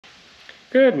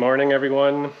Good morning,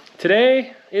 everyone.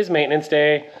 Today is maintenance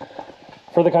day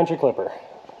for the country clipper.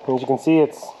 As you can see,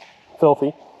 it's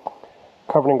filthy,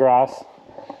 covered in grass.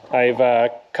 I've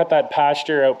cut that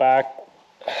pasture out back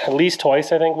at least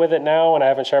twice, I think, with it now, and I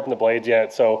haven't sharpened the blades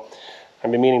yet, so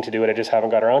I've been meaning to do it, I just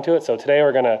haven't got around to it. So today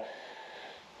we're gonna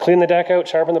clean the deck out,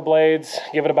 sharpen the blades,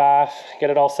 give it a bath, get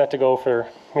it all set to go for,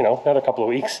 another couple of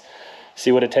weeks,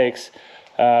 see what it takes.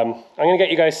 I'm gonna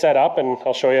get you guys set up and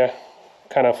I'll show you,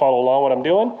 kind of follow along what I'm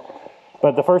doing.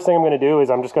 But the first thing I'm going to do is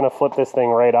I'm just going to flip this thing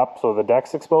right up so the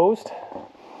deck's exposed,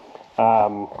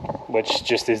 which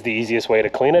just is the easiest way to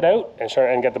clean it out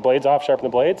and get the blades off, sharpen the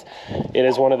blades. It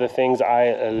is one of the things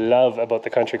I love about the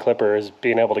country clipper is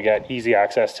being able to get easy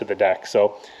access to the deck.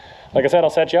 So like I said, I'll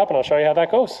set you up and I'll show you how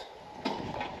that goes.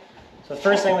 So the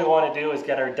first thing we want to do is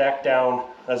get our deck down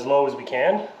as low as we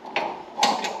can.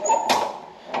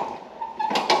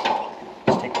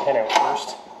 Just take the pin out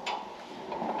first.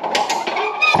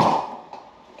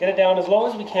 Get it down as low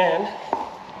as we can.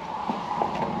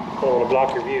 Don't want to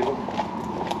block your view.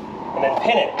 And then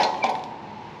pin it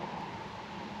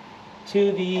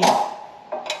to the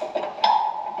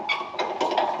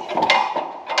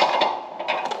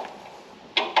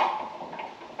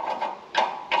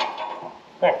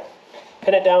there.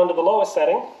 Pin it down to the lowest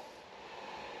setting,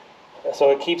 so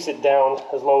it keeps it down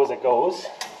as low as it goes.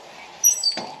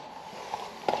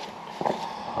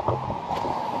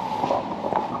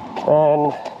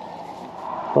 And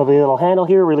lovely little handle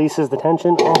here releases the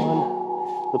tension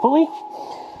on the pulley.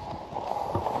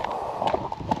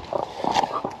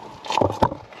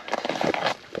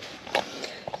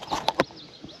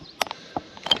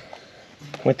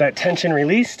 With that tension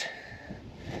released,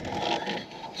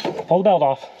 pull the belt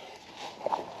off.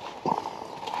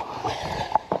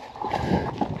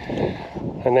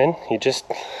 And then you just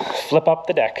flip up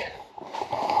the deck.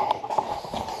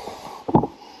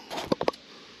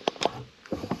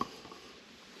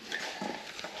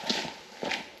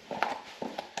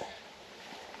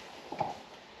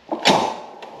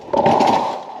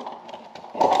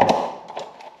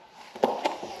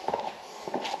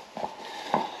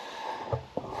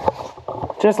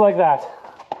 Just like that.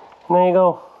 And there you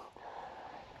go.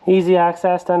 Easy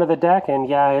access to under the deck, and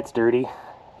yeah, it's dirty.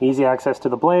 Easy access to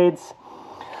the blades.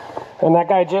 And that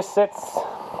guy just sits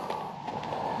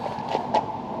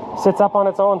up on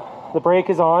its own. The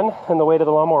brake is on, and the weight of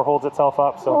the lawnmower holds itself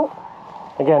up. So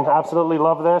again, absolutely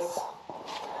love this.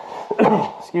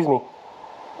 Excuse me.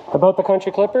 About the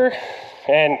country clipper,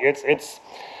 and it's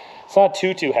not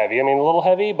too heavy. I mean, a little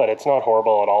heavy, but it's not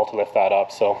horrible at all to lift that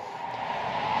up. So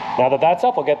now that that's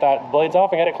up, we'll get that blades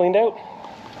off and get it cleaned out.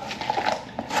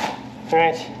 All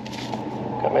right,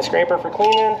 got my scraper for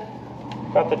cleaning,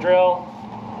 got the drill.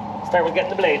 Start with getting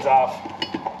the blades off.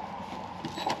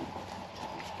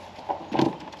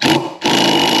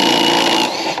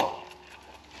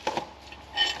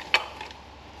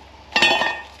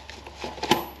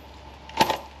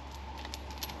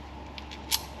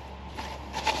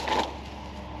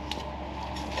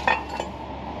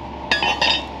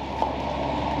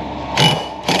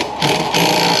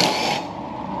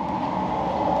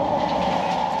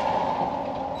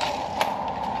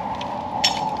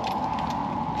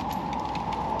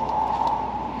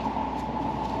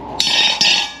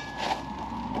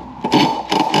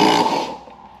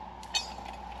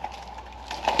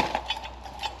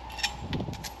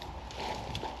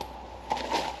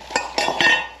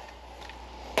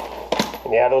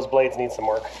 Yeah, those blades need some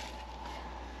work.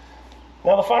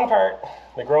 Now the fun part,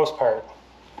 the gross part.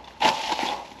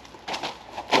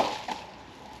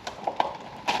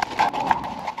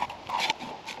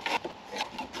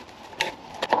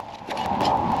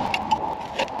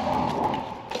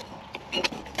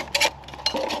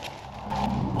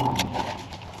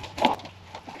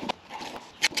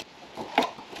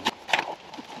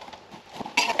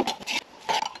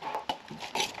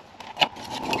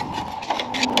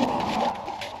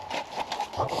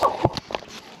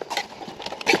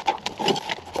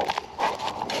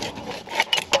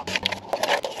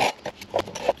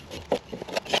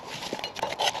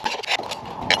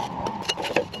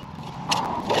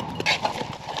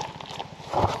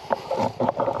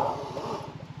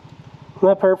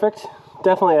 Not perfect,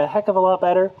 definitely a heck of a lot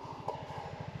better.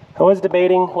 I was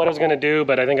debating what I was going to do,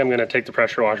 but I think I'm going to take the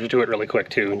pressure washer to it really quick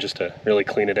too, and just to really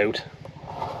clean it out.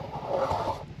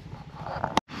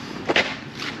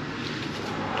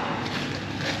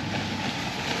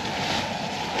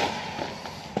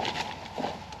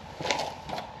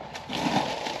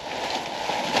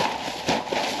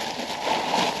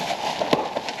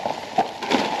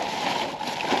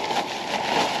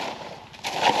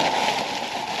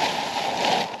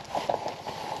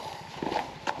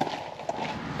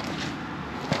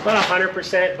 Not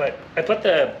 100%, but I put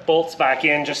the bolts back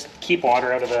in just to keep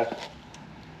water out of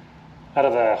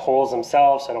the holes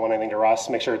themselves, so I don't want anything to rust,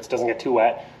 make sure it doesn't get too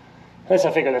wet. Plus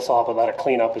I figure this will help a lot of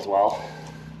cleanup as well.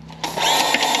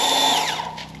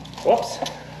 Whoops.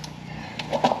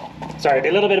 Sorry,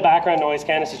 a little bit of background noise.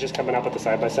 Candace is just coming up with the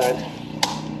side-by-side.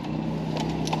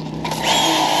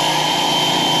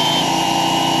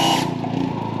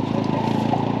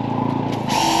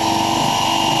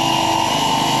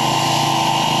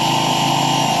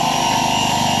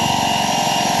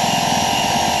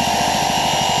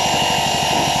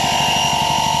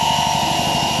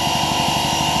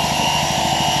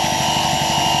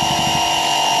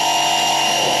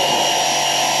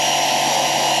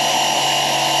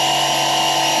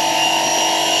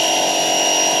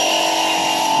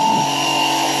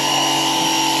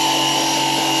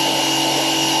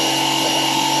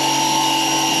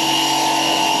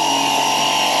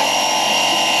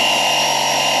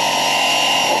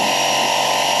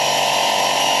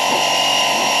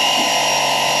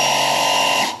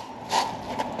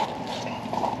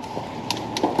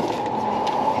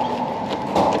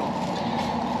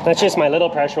 That's just my little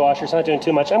pressure washer, it's not doing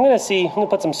too much. I'm gonna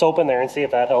put some soap in there and see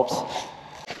if that helps.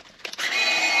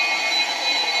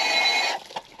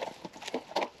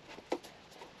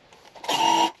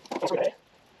 That's okay.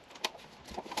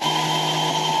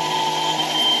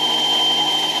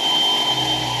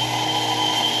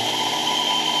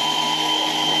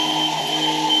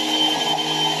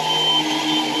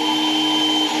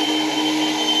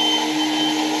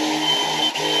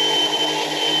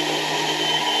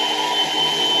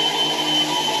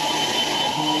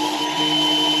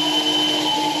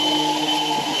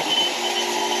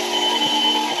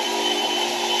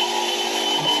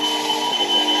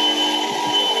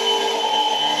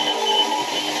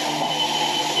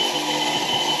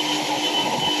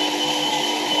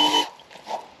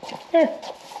 Here,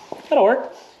 that'll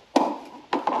work.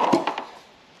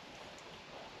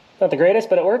 Not the greatest,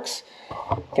 but it works.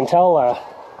 You can tell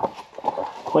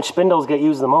which spindles get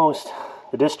used the most.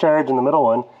 The discharge and the middle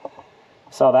one.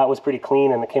 Saw that was pretty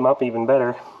clean and it came up even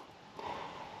better.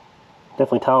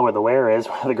 Definitely tell where the wear is,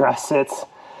 where the grass sits.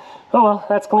 Oh well,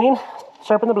 that's clean.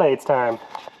 Sharpen the blades time.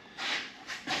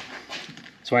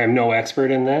 So I am no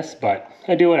expert in this, but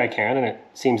I do what I can and it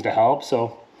seems to help,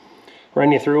 so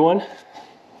run you through one.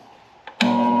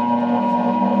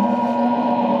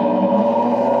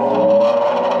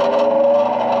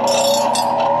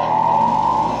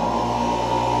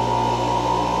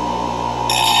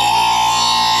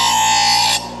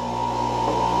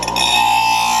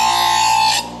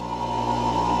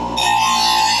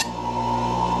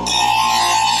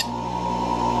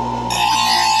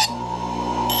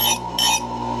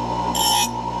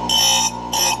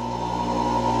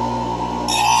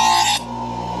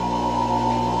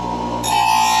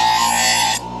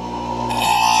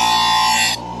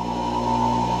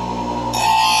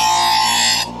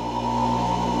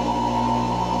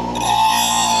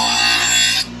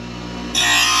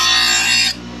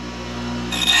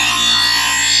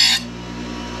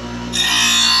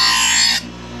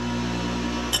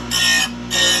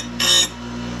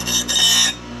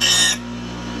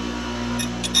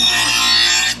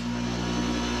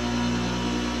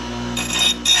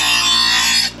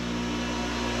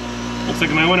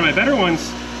 Looks like one of my better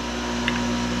ones.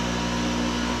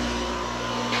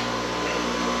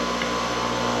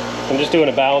 I'm just doing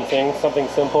a balancing, something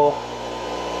simple.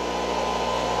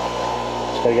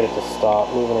 Just gotta get it to stop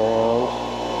moving around.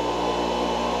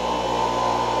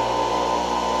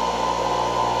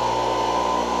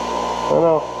 I don't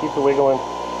know, keep it wiggling.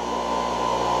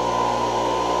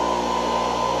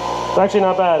 It's actually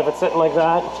not bad if it's sitting like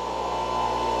that.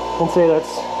 I'd say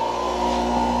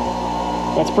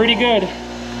that's pretty good.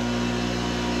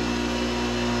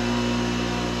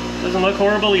 Doesn't look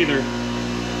horrible either.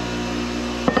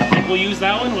 I think we'll use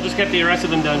that one. We'll just get the rest of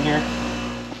them done here.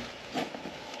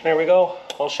 There we go,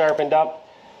 all sharpened up.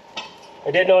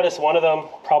 I did notice one of them,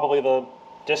 probably the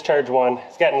discharge one,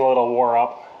 is getting a little wore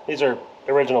up. These are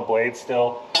original blades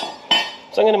still.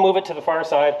 So I'm gonna move it to the far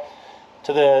side,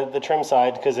 to the trim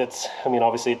side, because it's, I mean,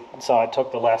 obviously you saw it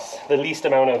took the least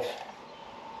amount of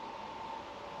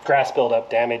grass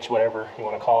buildup, damage, whatever you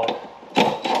want to call it.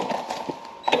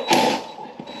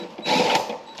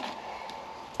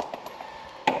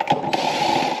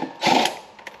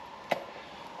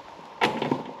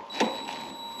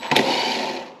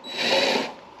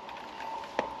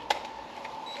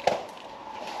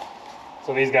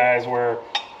 So these guys were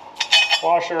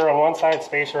washer on one side,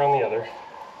 spacer on the other.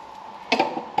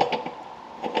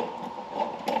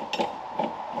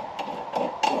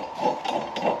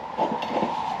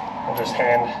 just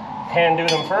hand do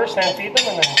them first, hand feed them,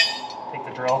 and then take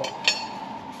the drill.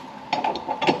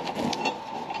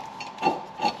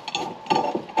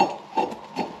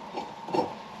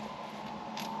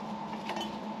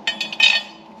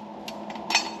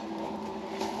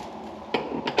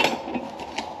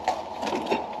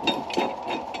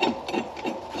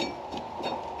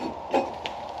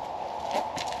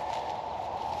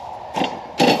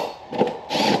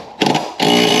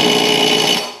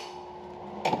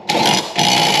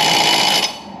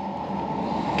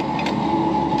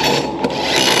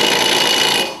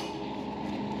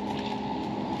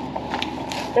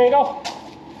 There you go.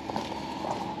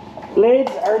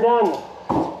 Blades are done.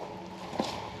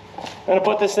 I'm gonna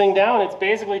put this thing down. It's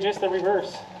basically just the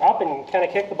reverse. Up and kind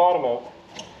of kick the bottom out.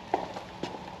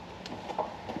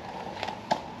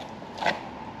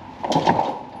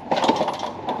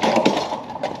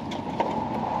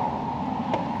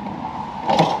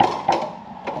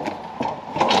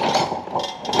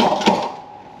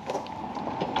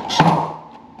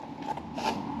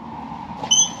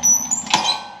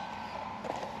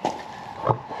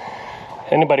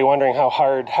 Anybody wondering how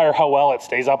hard or how well it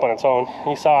stays up on its own?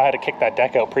 You saw I had to kick that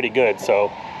deck out pretty good,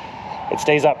 so it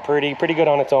stays up pretty good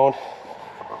on its own.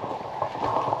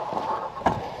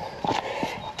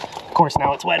 Of course,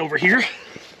 now it's wet over here.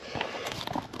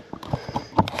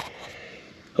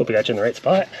 Hope I got you in the right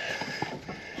spot.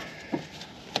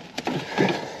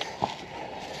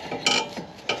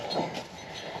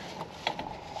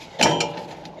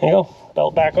 There you go,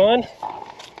 belt back on.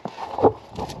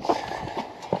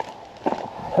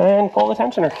 And pull the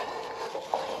tensioner.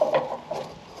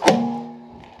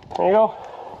 There you go.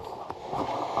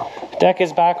 Deck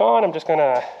is back on. I'm just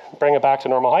gonna bring it back to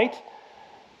normal height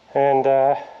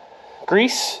and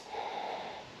grease.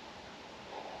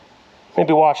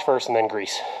 Maybe wash first and then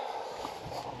grease.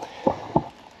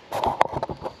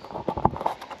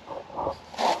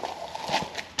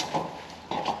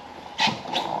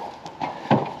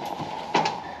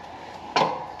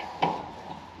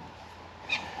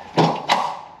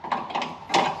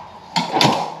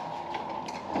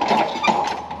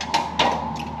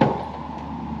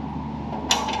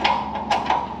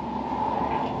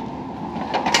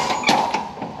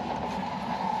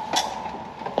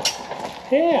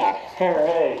 Yeah, all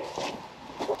right.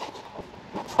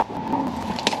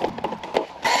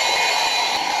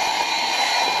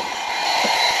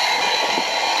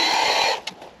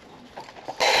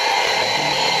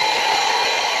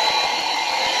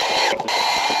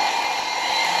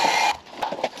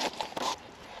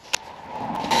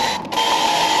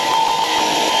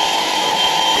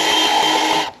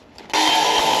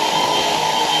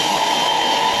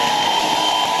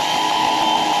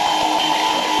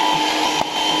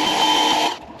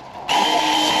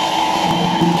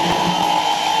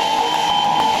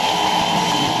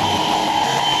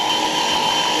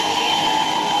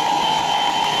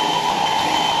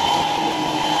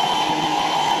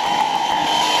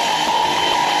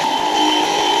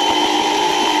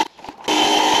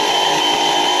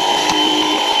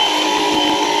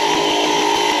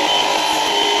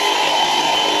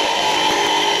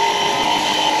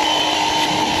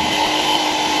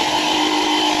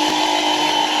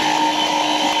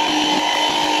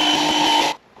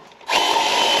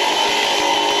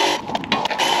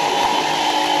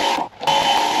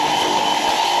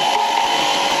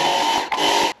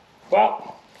 Well,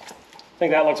 I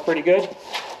think that looks pretty good.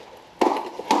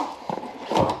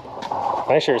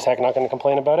 I sure as heck not going to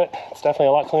complain about it. It's definitely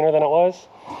a lot cleaner than it was.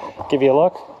 Give you a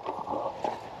look.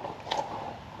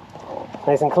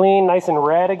 Nice and clean, nice and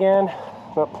red again.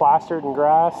 Not plastered in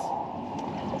grass.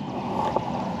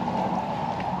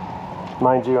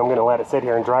 Mind you, I'm going to let it sit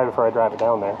here and dry before I drive it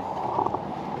down there.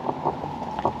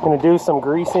 I'm going to do some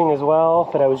greasing as well,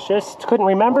 but I was just couldn't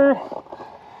remember.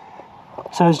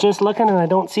 So I was just looking and I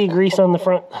don't see grease on the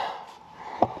front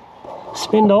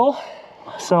spindle.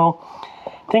 So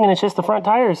thinking it's just the front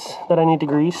tires that I need to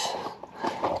grease.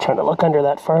 Trying to look under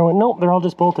that far one. Nope, they're all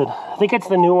just bolted. I think it's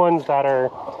the new ones that are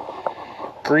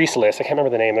greaseless. I can't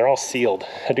remember the name. They're all sealed.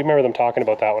 I do remember them talking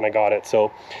about that when I got it.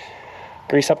 So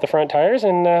grease up the front tires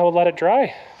and we'll let it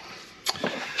dry.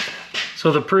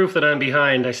 So the proof that I'm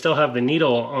behind, I still have the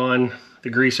needle on the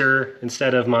greaser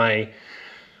instead of my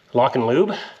lock and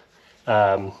lube.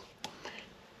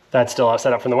 That's still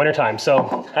set up from the winter time. So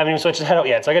I haven't even switched the head out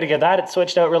yet. So I got to get that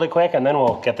switched out really quick and then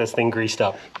we'll get this thing greased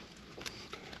up.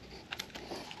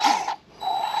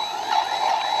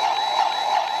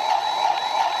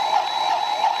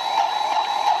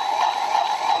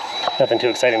 Nothing too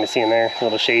exciting to see in there, a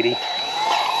little shady.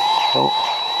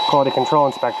 Oh, quality control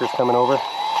inspector's coming over.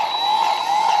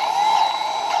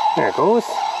 There it goes.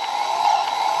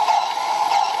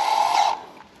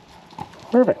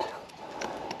 Perfect.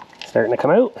 Starting to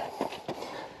come out.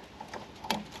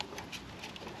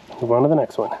 Move on to the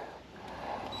next one.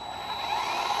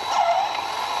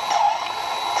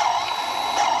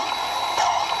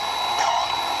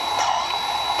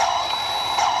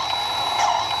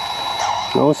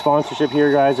 No sponsorship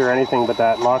here, guys, or anything, but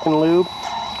that lock and lube,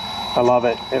 I love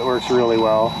it. It works really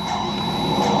well.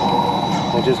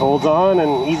 It just holds on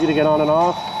and easy to get on and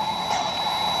off.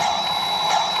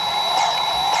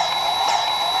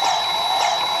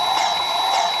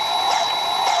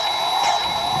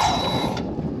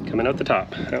 Coming out the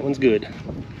top. That one's good.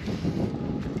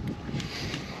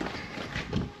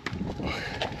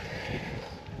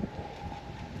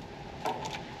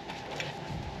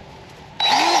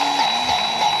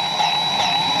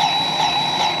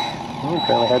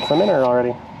 Apparently had some in her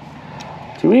already.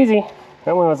 Too easy.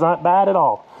 That one was not bad at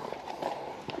all.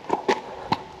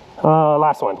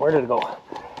 Last one. Where did it go?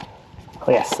 Oh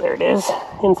yes, there it is.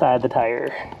 Inside the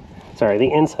tire. Sorry,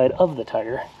 the inside of the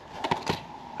tire.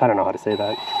 I don't know how to say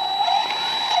that.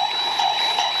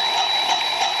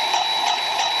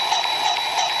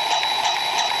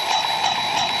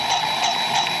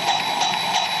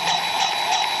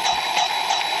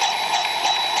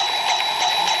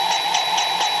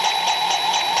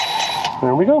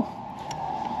 There we go.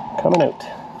 Coming out.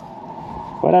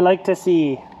 What I like to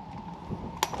see.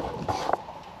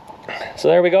 So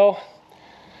there we go.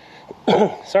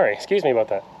 Sorry, excuse me about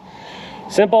that.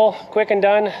 Simple, quick and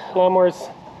done. Lawnmower's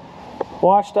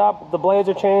washed up, the blades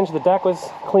are changed, the deck was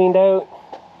cleaned out,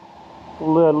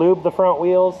 lubed the front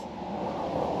wheels.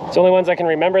 It's the only ones I can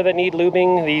remember that need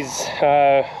lubing. These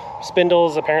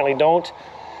spindles apparently don't.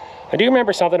 I do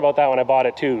remember something about that when I bought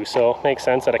it too, so it makes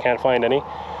sense that I can't find any.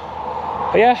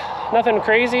 But yeah, nothing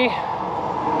crazy.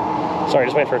 Sorry,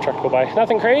 just waiting for a truck to go by.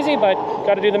 Nothing crazy, but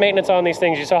got to do the maintenance on these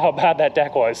things. You saw how bad that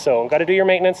deck was, so got to do your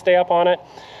maintenance, stay up on it.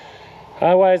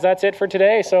 Otherwise, that's it for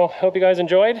today. So hope you guys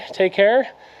enjoyed. Take care.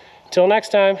 Till next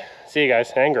time, see you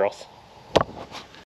guys and girls.